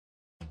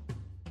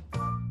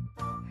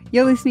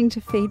You're listening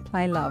to Feed,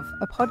 Play, Love,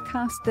 a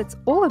podcast that's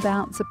all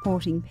about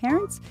supporting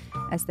parents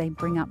as they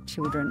bring up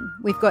children.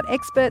 We've got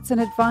experts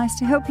and advice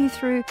to help you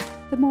through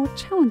the more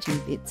challenging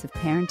bits of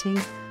parenting.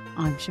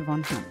 I'm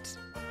Siobhan Hunt.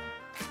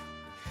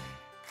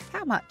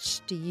 How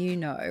much do you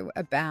know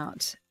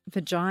about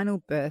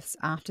vaginal births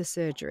after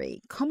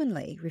surgery,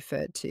 commonly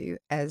referred to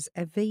as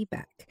a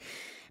VBAC?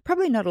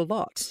 Probably not a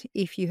lot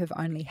if you have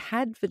only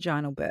had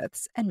vaginal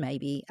births, and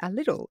maybe a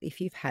little if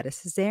you've had a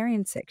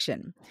cesarean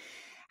section.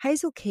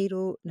 Hazel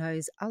Keedle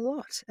knows a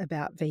lot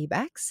about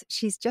VBACs.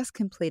 She's just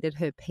completed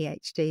her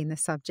PhD in the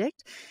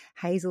subject.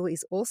 Hazel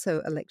is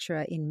also a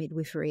lecturer in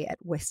midwifery at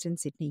Western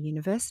Sydney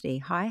University.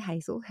 Hi,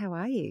 Hazel. How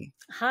are you?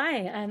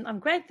 Hi, I'm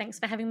great. Thanks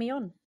for having me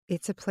on.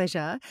 It's a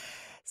pleasure.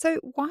 So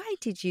why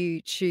did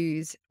you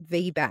choose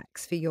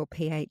VBACs for your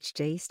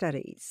PhD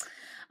studies?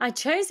 I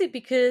chose it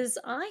because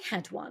I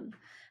had one.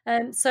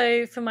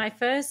 So for my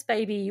first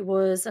baby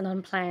was an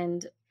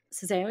unplanned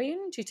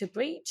cesarean due to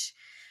breech.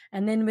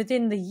 And then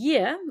within the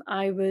year,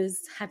 I was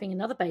having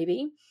another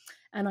baby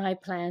and I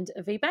planned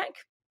a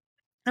VBAC.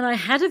 And I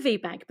had a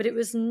VBAC, but it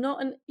was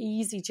not an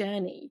easy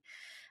journey.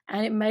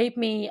 And it made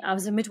me, I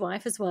was a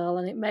midwife as well,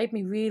 and it made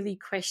me really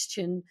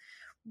question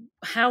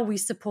how we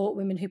support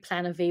women who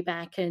plan a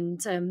VBAC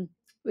and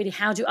really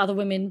how do other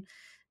women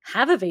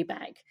have a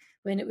VBAC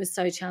when it was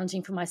so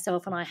challenging for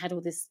myself and I had all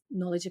this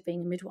knowledge of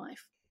being a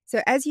midwife.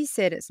 So as you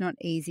said, it's not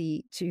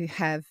easy to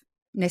have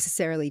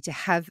necessarily to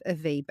have a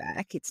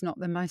VBAC. It's not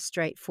the most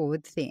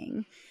straightforward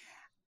thing.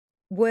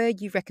 Were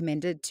you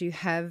recommended to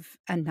have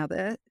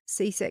another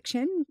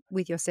C-section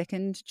with your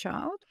second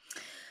child?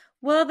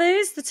 Well,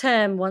 there's the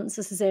term once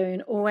a cesarean,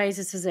 always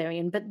a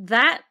cesarean, but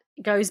that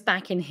goes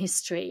back in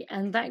history,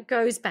 and that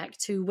goes back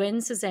to when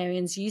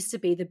cesareans used to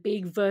be the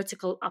big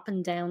vertical up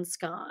and down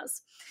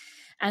scars.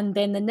 And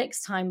then the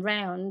next time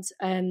round,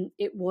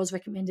 it was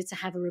recommended to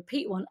have a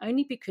repeat one,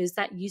 only because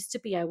that used to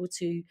be able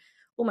to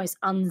almost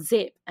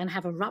unzip and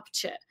have a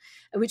rupture,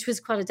 which was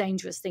quite a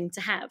dangerous thing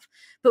to have.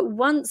 But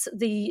once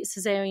the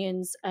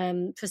cesarean's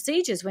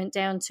procedures went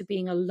down to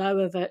being a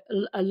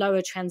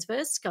lower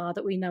transverse scar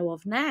that we know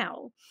of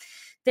now,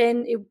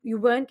 then you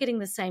weren't getting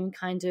the same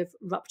kind of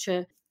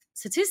rupture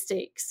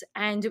statistics,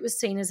 and it was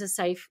seen as a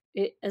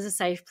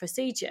safe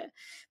procedure.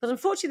 But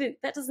unfortunately,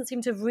 that doesn't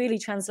seem to have really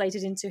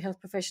translated into health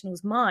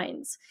professionals'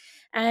 minds.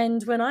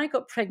 And when I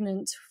got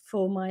pregnant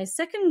for my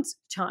second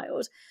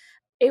child,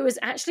 it was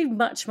actually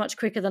much, much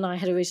quicker than I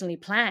had originally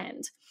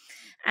planned.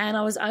 And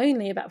I was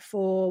only about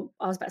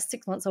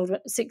 6 months old.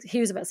 He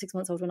was about 6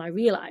 months old when I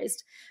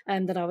realized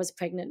that I was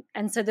pregnant.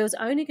 And so there was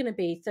only going to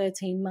be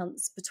 13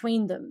 months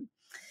between them.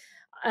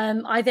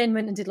 I then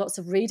went and did lots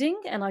of reading,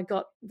 and I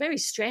got very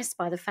stressed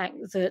by the fact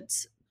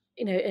that,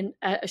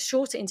 a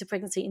shorter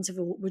interpregnancy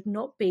interval would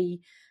not be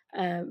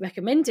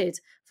recommended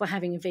for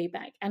having a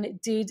VBAC, and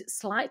it did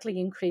slightly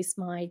increase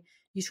my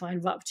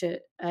uterine rupture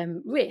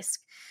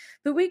risk.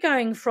 But we're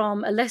going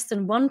from a less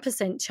than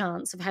 1%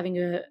 chance of having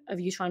a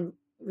uterine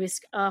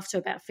risk after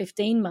about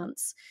 15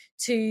 months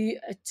to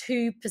a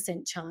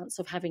 2% chance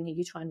of having a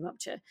uterine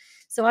rupture.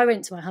 So I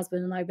went to my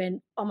husband and I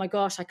went, oh my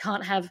gosh, I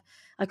can't have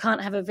a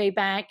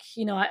VBAC.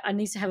 I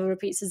need to have a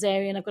repeat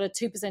cesarean. I've got a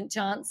 2%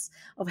 chance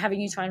of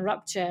having uterine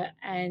rupture.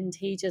 And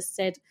he just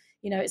said,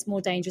 it's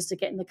more dangerous to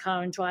get in the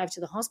car and drive to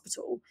the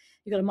hospital.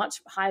 You've got a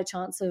much higher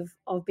chance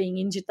of being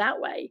injured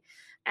that way.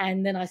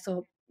 And then I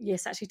thought,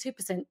 yes, actually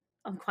 2%,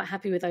 I'm quite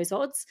happy with those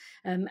odds.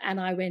 And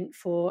I went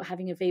for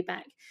having a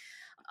VBAC.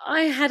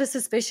 I had a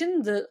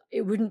suspicion that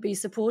it wouldn't be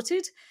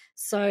supported,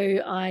 so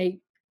I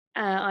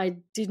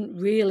didn't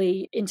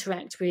really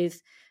interact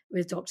with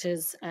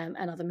doctors and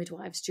other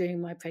midwives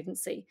during my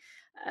pregnancy.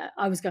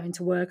 I was going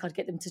to work, I'd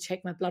get them to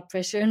check my blood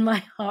pressure and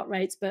my heart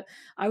rates, but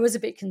I was a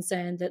bit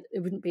concerned that it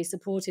wouldn't be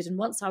supported. And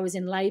once I was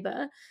in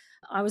labour,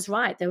 I was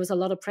right. There was a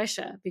lot of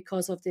pressure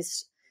because of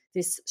this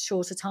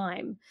shorter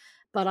time.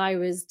 But I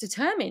was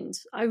determined.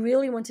 I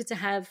really wanted to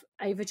have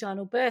a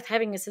vaginal birth.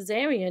 Having a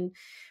cesarean,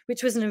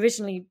 which was an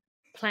originally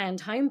planned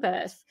home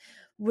birth,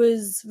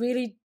 was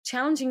really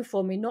challenging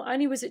for me. Not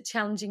only was it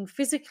challenging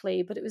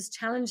physically, but it was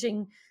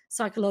challenging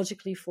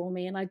psychologically for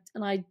me. And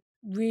I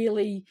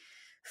really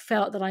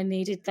felt that I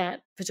needed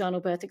that vaginal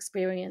birth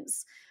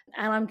experience.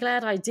 And I'm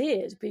glad I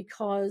did,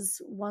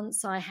 because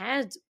once I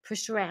had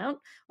pushed her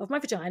out of my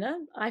vagina,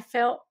 I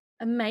felt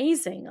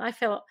amazing. I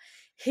felt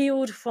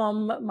healed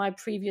from my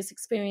previous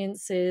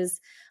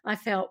experiences. I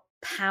felt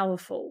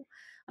powerful.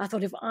 I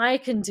thought, if I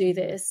can do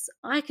this,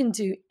 I can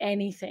do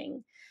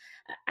anything.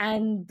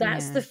 And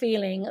that's the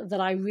feeling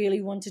that I really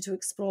wanted to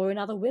explore in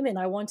other women.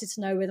 I wanted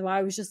to know whether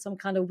I was just some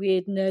kind of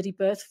weird, nerdy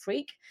birth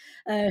freak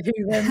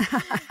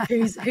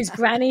whose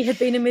granny had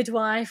been a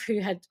midwife,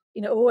 who had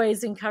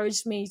always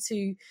encouraged me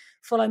to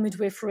follow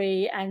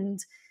midwifery and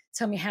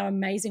tell me how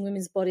amazing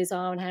women's bodies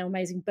are and how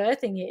amazing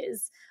birthing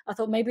is. I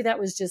thought maybe that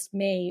was just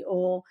me,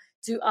 or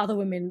do other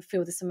women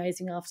feel this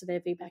amazing after their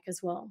VBAC as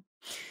well?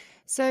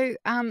 So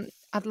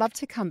I'd love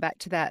to come back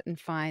to that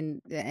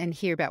and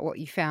hear about what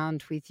you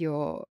found with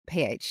your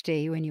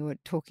PhD when you were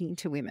talking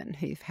to women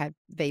who've had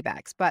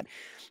VBACs. But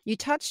you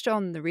touched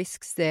on the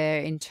risks there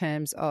in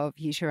terms of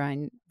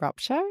uterine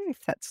rupture,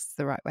 if that's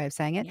the right way of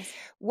saying it.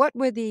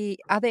 Yes.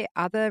 Are there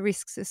other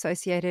risks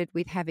associated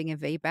with having a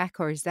VBAC,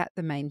 or is that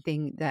the main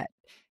thing that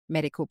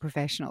medical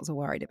professionals are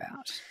worried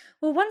about?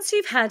 Well, once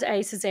you've had a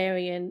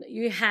cesarean,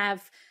 you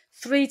have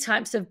three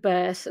types of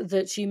birth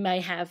that you may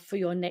have for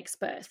your next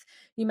birth.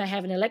 You may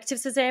have an elective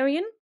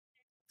cesarean,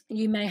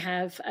 you may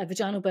have a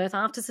vaginal birth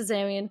after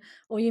cesarean,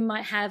 or you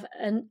might have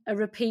a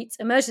repeat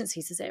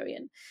emergency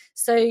cesarean.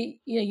 So,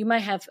 you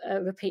may have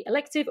a repeat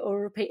elective or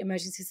a repeat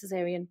emergency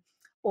cesarean,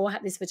 or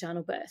have this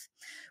vaginal birth.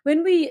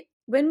 When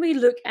we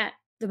look at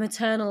the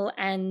maternal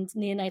and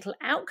neonatal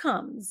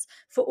outcomes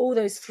for all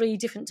those three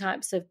different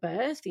types of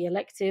birth, the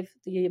elective,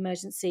 the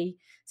emergency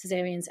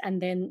cesareans, and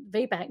then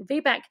VBAC.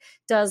 VBAC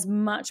does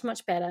much,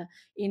 much better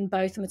in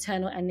both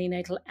maternal and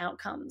neonatal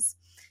outcomes.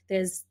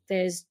 There's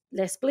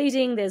less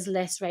bleeding, there's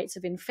less rates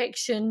of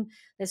infection,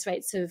 less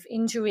rates of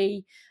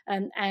injury,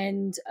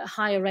 and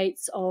higher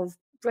rates of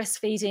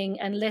breastfeeding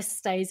and less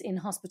stays in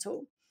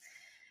hospital.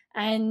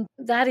 And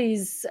that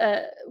is,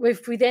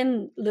 if we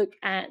then look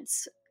at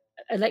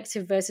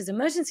elective versus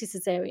emergency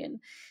cesarean,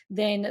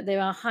 then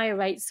there are higher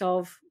rates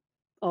of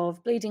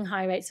bleeding,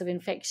 higher rates of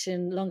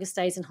infection, longer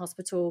stays in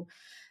hospital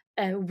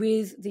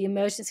with the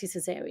emergency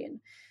cesarean.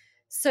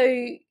 So,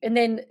 and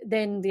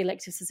then the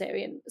elective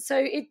cesarean.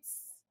 So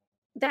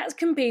that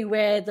can be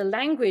where the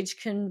language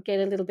can get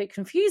a little bit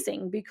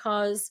confusing,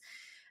 because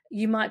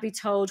you might be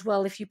told,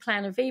 well, if you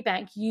plan a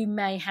VBAC, you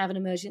may have an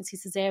emergency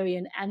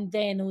cesarean, and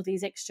then all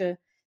these extra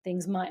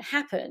things might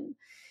happen.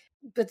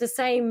 But the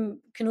same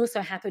can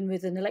also happen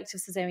with an elective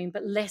cesarean,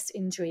 but less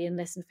injury and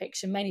less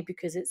infection, mainly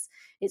because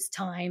it's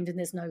timed and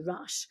there's no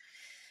rush.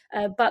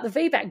 But the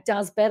VBAC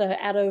does better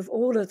out of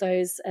all of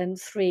those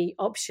three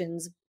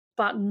options,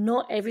 but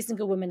not every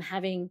single woman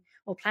having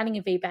or planning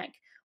a VBAC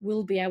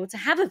will be able to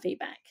have a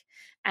VBAC.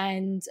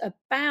 And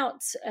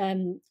about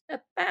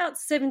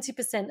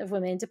 70% of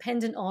women,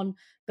 dependent on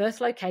birth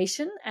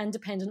location and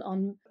dependent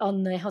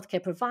on the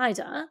healthcare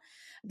provider,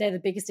 they're the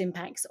biggest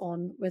impacts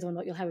on whether or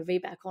not you'll have a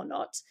VBAC or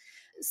not.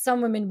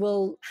 Some women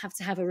will have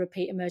to have a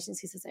repeat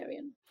emergency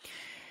cesarean.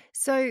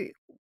 So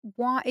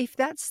why, if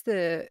that's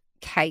the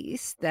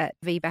case that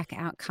VBAC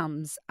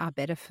outcomes are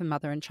better for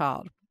mother and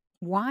child,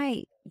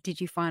 why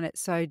did you find it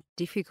so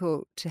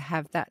difficult to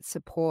have that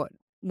support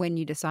when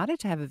you decided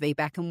to have a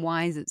VBAC, and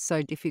why is it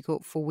so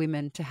difficult for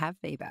women to have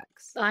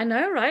VBACs? I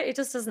know, right? It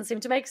just doesn't seem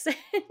to make sense.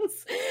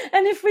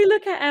 And if we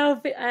look at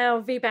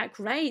our VBAC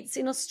rates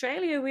in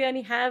Australia, we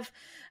only have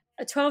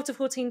a 12 to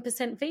 14%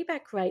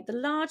 VBAC rate. The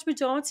large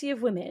majority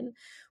of women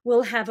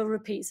will have a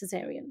repeat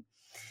cesarean.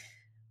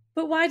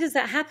 But why does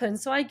that happen?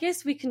 So I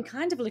guess we can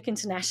kind of look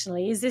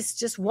internationally. Is this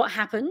just what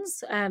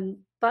happens?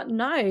 But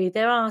no,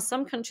 there are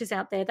some countries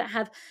out there that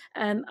have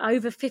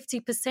over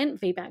 50%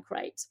 VBAC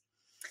rate.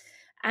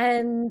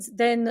 And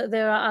then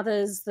there are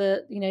others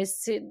that,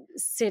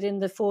 sit in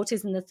the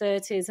 40s and the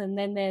 30s. And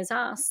then there's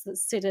us that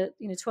sit at,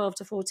 12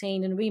 to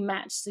 14 and we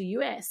match the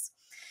US.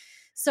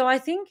 So I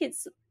think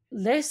it's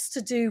less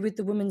to do with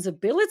the woman's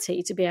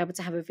ability to be able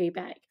to have a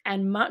VBAC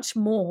and much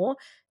more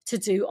to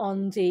do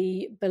on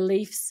the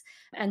beliefs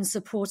and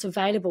support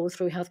available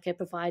through healthcare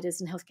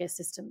providers and healthcare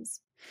systems.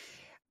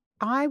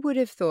 I would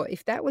have thought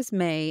if that was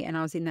me and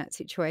I was in that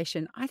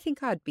situation, I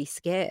think I'd be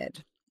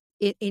scared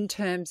in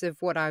terms of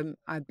what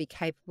I'd be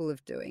capable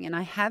of doing. And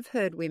I have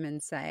heard women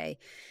say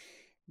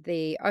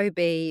the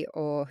OB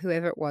or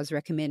whoever it was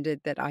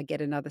recommended that I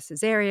get another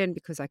cesarean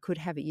because I could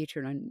have a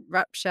uterine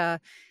rupture.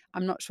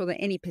 I'm not sure that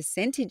any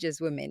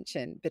percentages were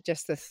mentioned, but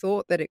just the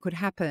thought that it could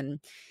happen,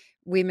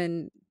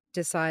 women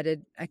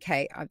decided,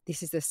 okay,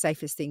 this is the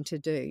safest thing to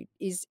do.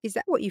 Is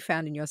that what you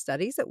found in your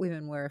studies, that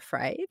women were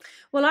afraid?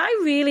 Well, I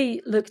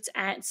really looked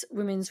at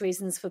women's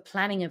reasons for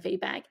planning a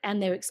VBAC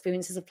and their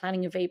experiences of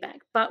planning a VBAC.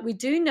 But we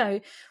do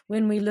know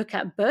when we look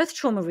at birth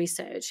trauma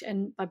research,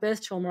 and by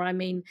birth trauma, I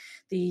mean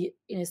the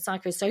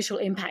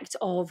psychosocial impact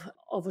of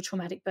a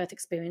traumatic birth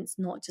experience,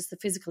 not just the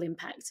physical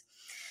impact.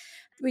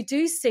 We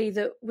do see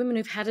that women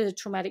who've had a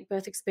traumatic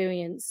birth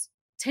experience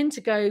tend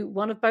to go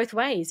one of both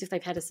ways if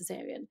they've had a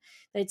cesarean.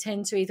 They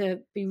tend to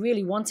either be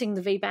really wanting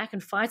the VBAC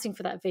and fighting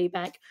for that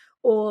VBAC,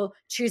 or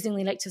choosing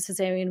the elective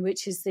cesarean,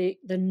 which is the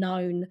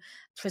known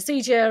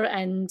procedure,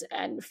 and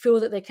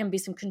feel that there can be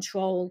some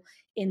control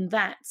in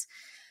that.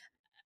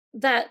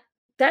 That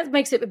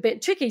makes it a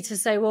bit tricky to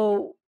say,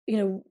 well,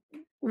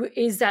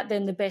 is that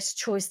then the best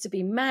choice to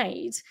be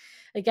made?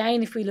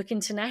 Again, if we look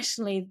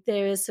internationally,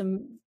 there are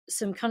some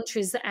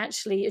countries that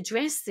actually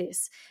address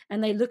this,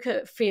 and they look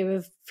at fear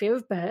of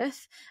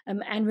birth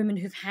and women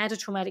who've had a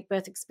traumatic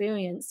birth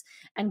experience,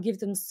 and give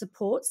them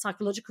support,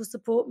 psychological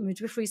support,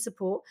 midwifery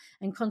support,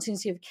 and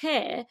continuity of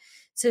care,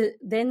 to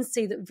then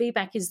see that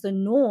VBAC is the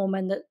norm,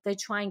 and that they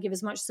try and give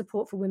as much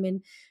support for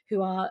women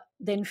who are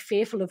then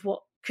fearful of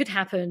what could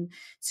happen,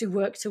 to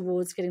work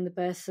towards getting the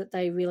birth that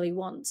they really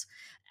want,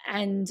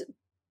 and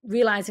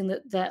realizing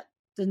that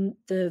the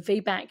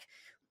VBAC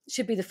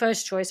should be the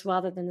first choice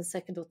rather than the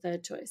second or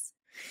third choice.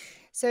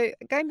 So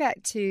going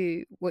back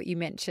to what you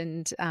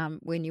mentioned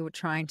when you were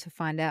trying to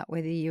find out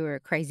whether you were a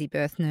crazy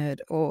birth nerd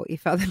or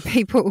if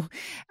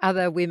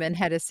other women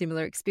had a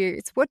similar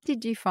experience, what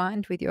did you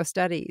find with your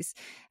studies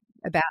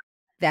about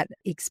that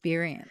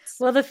experience?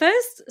 Well, the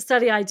first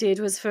study I did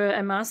was for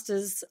a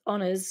master's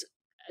honours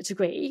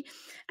degree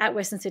at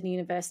Western Sydney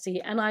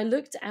University, and I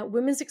looked at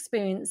women's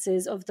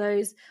experiences of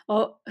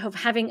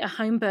having a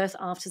home birth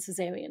after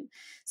cesarean.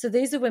 So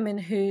these are women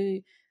who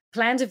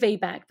planned a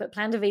VBAC, but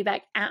planned a VBAC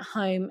at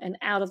home and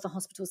out of the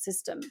hospital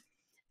system.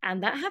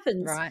 And that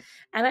happens. Right.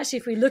 And actually,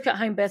 if we look at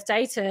home birth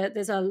data,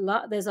 there's a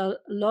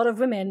lot of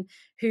women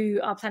who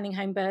are planning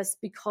home births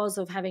because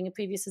of having a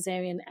previous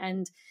cesarean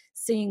and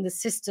seeing the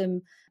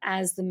system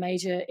as the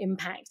major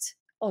impact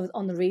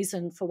on the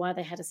reason for why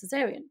they had a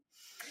cesarean.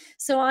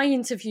 So I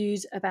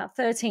interviewed about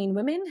 13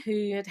 women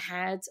who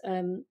had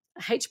a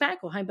HBAC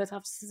or home birth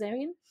after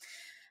cesarean.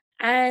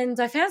 And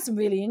I found some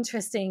really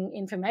interesting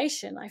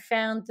information. I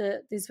found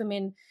that these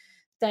women,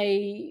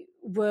 they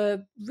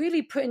were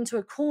really put into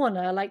a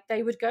corner. Like,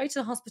 they would go to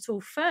the hospital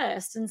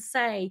first and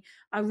say,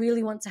 I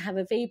really want to have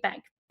a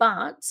VBAC,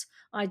 but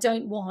I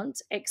don't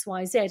want X,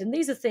 Y, Z. And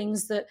these are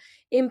things that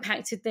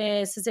impacted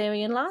their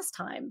cesarean last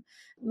time.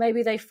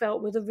 Maybe they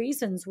felt were the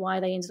reasons why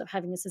they ended up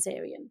having a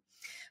cesarean.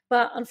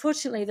 But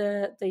unfortunately,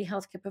 the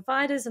healthcare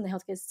providers and the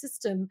healthcare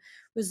system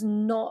was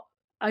not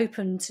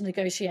open to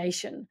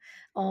negotiation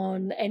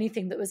on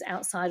anything that was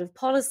outside of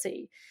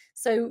policy.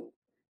 So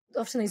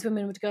often these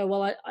women would go,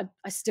 well,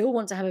 I still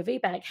want to have a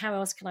VBAC. How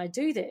else can I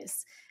do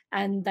this?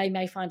 And they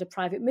may find a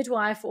private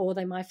midwife, or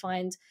they might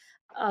find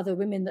other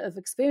women that have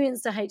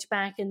experienced a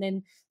HBAC and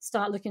then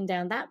start looking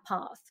down that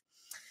path.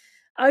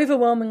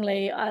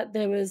 Overwhelmingly,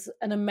 there was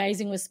an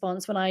amazing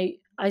response. When I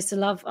used to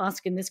love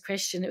asking this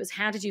question, it was,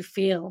 how did you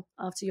feel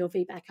after your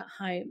VBAC at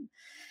home?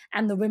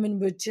 And the women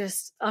would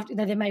just,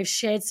 they may have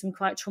shared some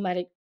quite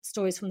traumatic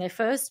stories from their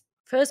first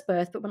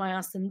birth, but when I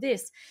asked them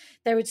this,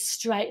 they would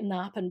straighten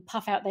up and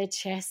puff out their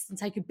chests and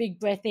take a big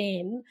breath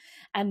in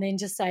and then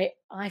just say,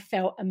 I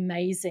felt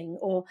amazing,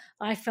 or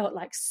I felt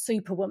like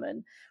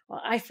Superwoman, or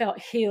I felt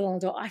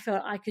healed, or I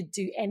felt I could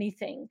do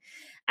anything.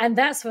 And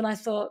that's when I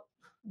thought,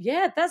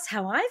 yeah, that's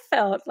how I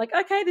felt. Like,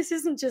 okay, this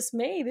isn't just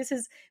me. This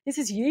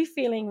is you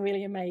feeling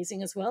really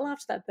amazing as well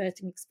after that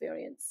birthing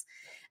experience.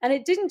 And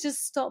it didn't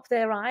just stop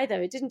there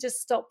either. It didn't just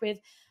stop with,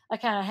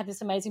 okay, I had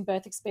this amazing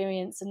birth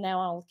experience and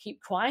now I'll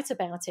keep quiet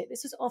about it.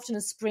 This was often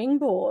a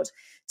springboard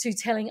to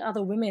telling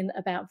other women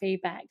about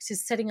VBAC, to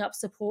setting up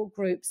support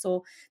groups,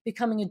 or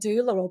becoming a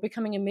doula, or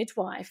becoming a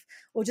midwife,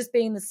 or just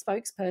being the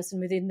spokesperson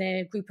within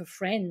their group of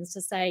friends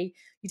to say,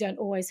 you don't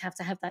always have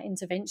to have that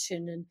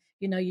intervention, and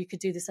you could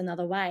do this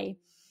another way,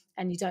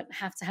 and you don't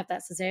have to have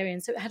that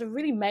cesarean. So it had a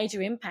really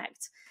major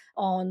impact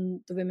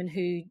on the women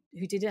who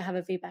did have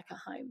a VBAC at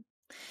home.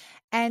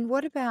 And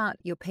what about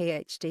your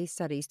PhD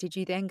studies? Did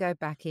you then go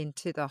back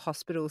into the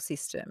hospital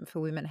system for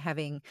women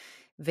having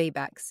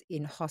VBACs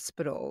in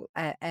hospital,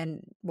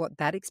 and what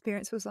that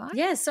experience was like?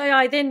 Yeah, so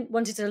I then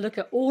wanted to look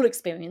at all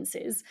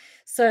experiences.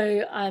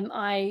 So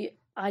I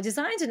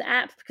designed an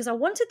app because I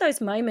wanted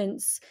those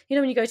moments,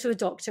 when you go to a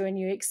doctor and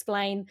you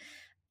explain,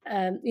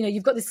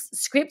 you've got this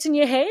script in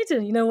your head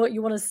and you know what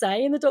you want to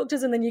say in the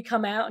doctors, and then you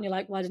come out and you're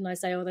like, why didn't I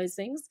say all those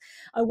things?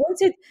 I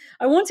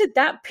wanted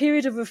that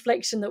period of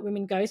reflection that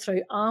women go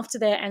through after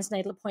their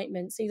antenatal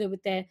appointments, either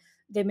with their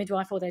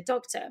midwife or their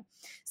doctor.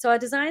 So I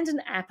designed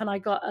an app, and I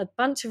got a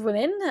bunch of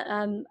women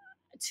I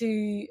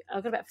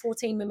got about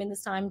 14 women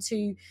this time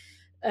to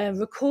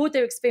record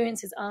their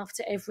experiences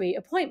after every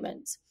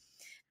appointment.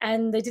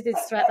 And they did this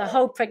throughout the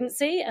whole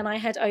pregnancy, and I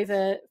had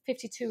over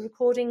 52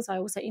 recordings. I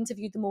also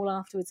interviewed them all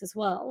afterwards as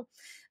well.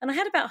 And I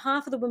had about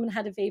half of the women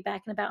had a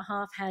VBAC and about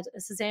half had a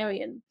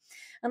cesarean.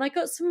 And I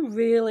got some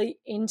really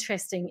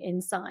interesting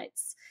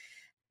insights.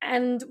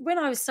 And when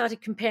I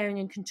started comparing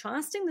and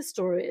contrasting the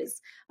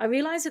stories, I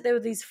realized that there were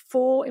these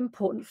 4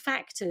 important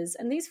factors,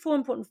 and these 4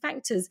 important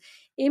factors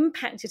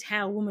impacted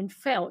how a woman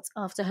felt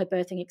after her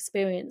birthing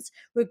experience,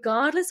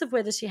 regardless of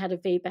whether she had a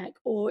VBAC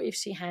or if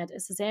she had a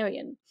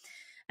cesarean.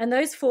 And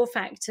those 4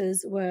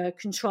 factors were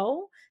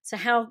control, so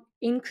how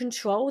in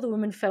control the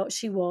woman felt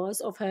she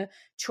was of her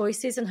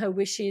choices and her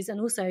wishes,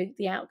 and also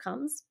the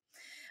outcomes.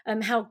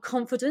 How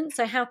confident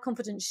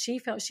she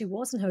felt she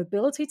was in her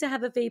ability to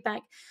have a VBAC,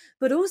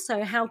 but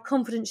also how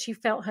confident she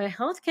felt her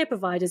healthcare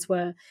providers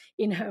were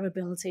in her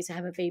ability to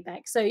have a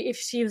VBAC. So if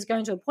she was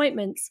going to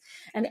appointments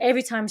and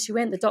every time she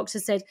went, the doctor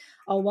said,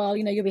 oh, well,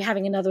 you'll be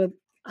having another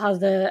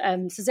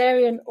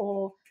cesarean,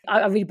 or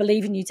I really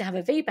believe in you to have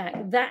a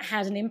VBAC, that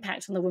had an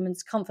impact on the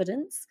woman's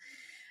confidence.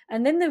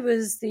 And then there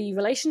was the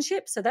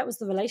relationship. So that was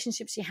the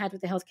relationship she had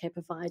with the healthcare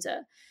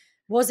provider.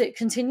 Was it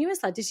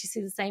continuous? Like, did she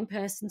see the same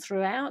person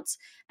throughout?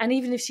 And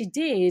even if she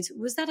did,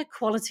 was that a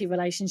quality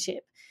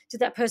relationship? Did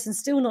that person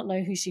still not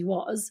know who she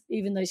was,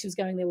 even though she was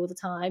going there all the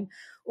time?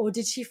 Or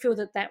did she feel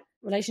that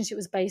relationship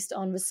was based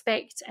on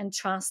respect and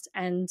trust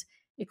and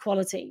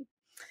equality?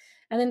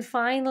 And then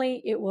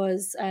finally, it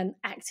was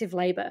active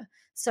labour.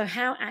 So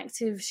how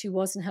active she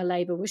was in her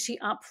labour. Was she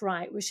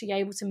upright? Was she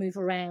able to move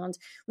around?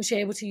 Was she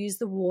able to use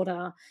the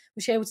water?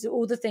 Was she able to do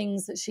all the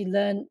things that she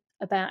learned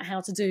about how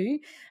to do,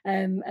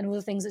 and all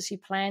the things that she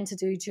planned to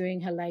do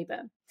during her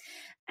labour?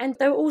 And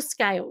they were all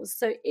scales.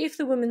 So if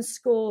the woman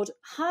scored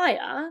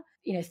higher,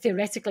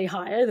 theoretically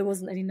higher, there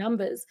wasn't any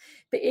numbers,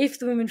 but if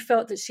the woman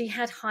felt that she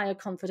had higher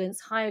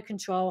confidence, higher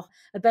control,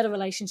 a better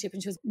relationship,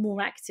 and she was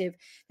more active,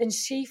 then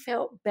she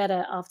felt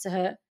better after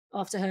her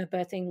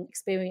birthing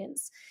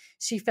experience.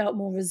 She felt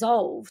more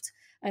resolved,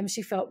 and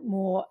she felt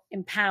more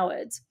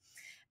empowered.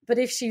 But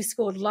if she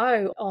scored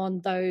low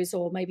on those,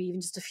 or maybe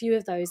even just a few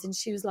of those, then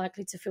she was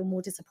likely to feel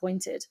more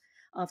disappointed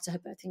after her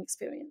birthing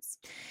experience.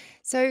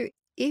 So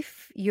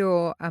if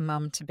you're a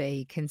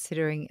mum-to-be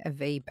considering a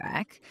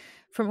VBAC,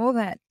 from all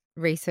that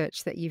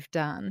research that you've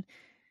done,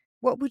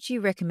 what would you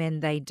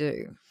recommend they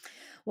do?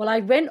 Well, I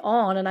went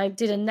on and I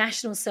did a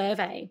national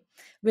survey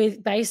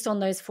based on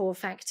those 4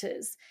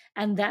 factors.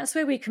 And that's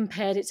where we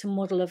compared it to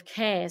model of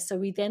care. So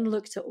we then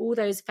looked at all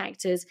those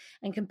factors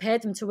and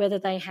compared them to whether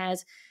they had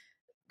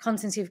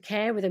continuity of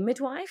care with a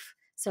midwife,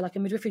 so like a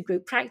midwifery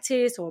group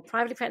practice or a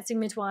privately practicing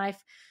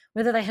midwife,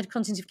 whether they had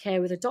continuity of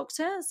care with a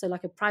doctor, so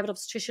like a private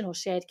obstetrician or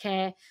shared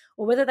care,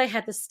 or whether they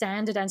had the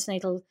standard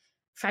antenatal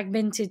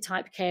fragmented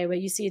type care where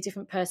you see a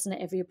different person at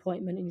every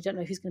appointment and you don't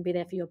know who's going to be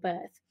there for your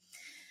birth.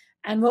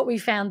 And what we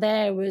found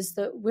there was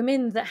that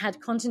women that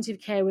had continuity of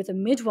care with a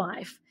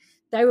midwife,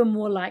 they were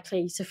more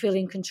likely to feel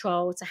in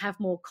control, to have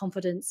more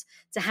confidence,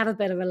 to have a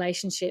better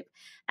relationship,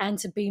 and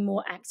to be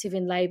more active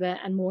in labour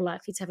and more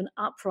likely to have an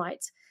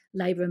upright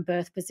labour and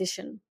birth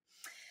position.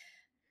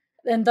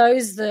 And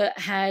those that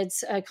had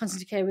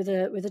continuity of care with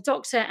a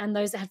doctor and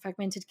those that had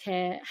fragmented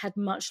care had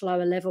much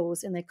lower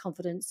levels in their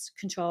confidence,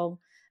 control,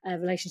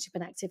 relationship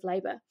and active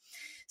labour.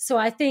 So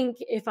I think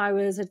if I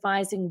was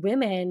advising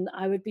women,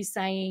 I would be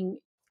saying,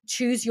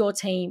 choose your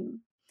team.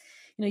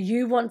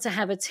 You want to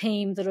have a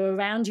team that are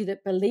around you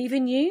that believe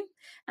in you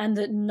and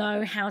that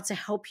know how to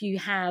help you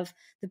have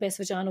the best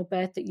vaginal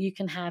birth that you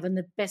can have and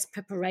the best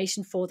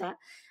preparation for that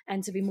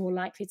and to be more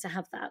likely to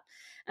have that.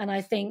 And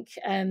I think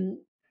when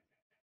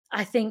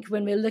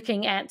we're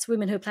looking at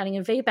women who are planning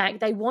a VBAC,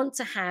 they want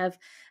to have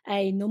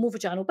a normal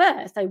vaginal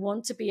birth. They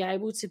want to be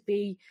able to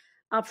be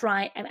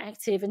upright and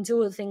active and do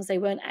all the things they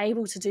weren't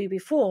able to do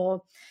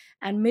before.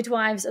 And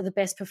midwives are the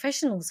best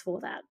professionals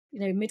for that.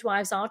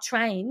 Midwives are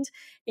trained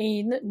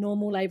in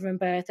normal labour and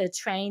birth. They're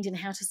trained in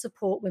how to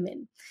support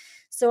women.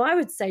 So I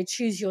would say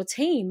choose your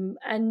team.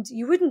 And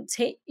you wouldn't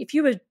if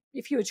you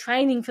were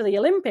training for the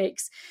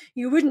Olympics,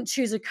 you wouldn't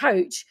choose a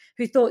coach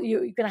who thought you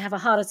were going to have a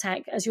heart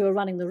attack as you were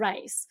running the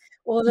race.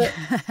 Or that,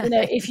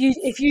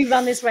 if you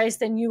run this race,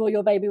 then you or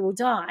your baby will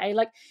die.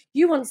 Like,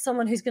 you want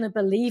someone who's going to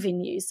believe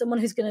in you, someone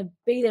who's going to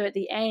be there at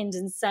the end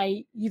and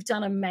say, you've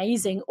done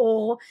amazing.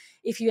 Or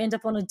if you end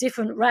up on a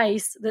different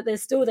race, that they're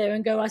still there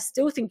and go, I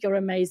still think you're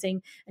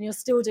amazing and you're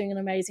still doing an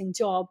amazing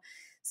job.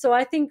 So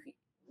I think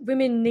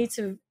women need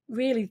to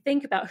really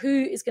think about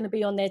who is going to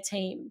be on their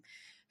team,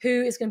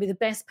 who is going to be the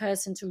best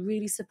person to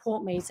really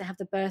support me to have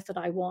the birth that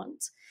I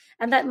want.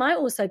 And that might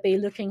also be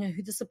looking at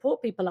who the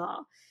support people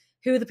are.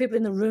 Who are the people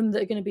in the room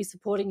that are going to be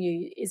supporting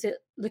you? Is it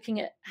looking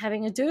at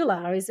having a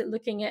doula? Or is it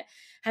looking at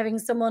having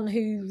someone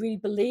who really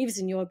believes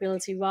in your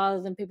ability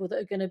rather than people that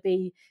are going to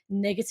be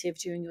negative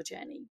during your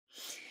journey?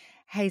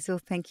 Hazel,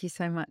 thank you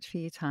so much for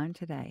your time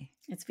today.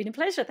 It's been a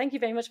pleasure. Thank you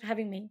very much for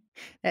having me.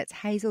 That's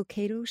Hazel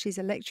Keedle. She's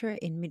a lecturer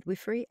in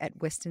midwifery at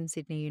Western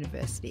Sydney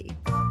University.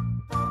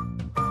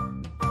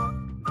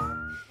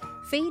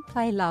 Feed,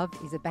 Play, Love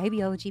is a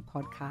babyology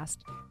podcast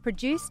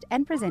produced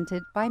and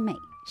presented by me,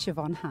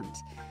 Siobhan Hunt.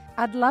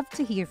 I'd love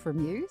to hear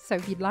from you, so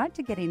if you'd like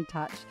to get in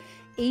touch,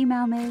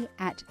 email me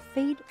at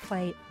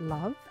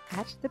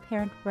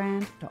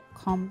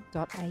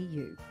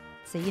feedplaylove@theparentbrand.com.au.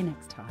 See you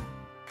next time.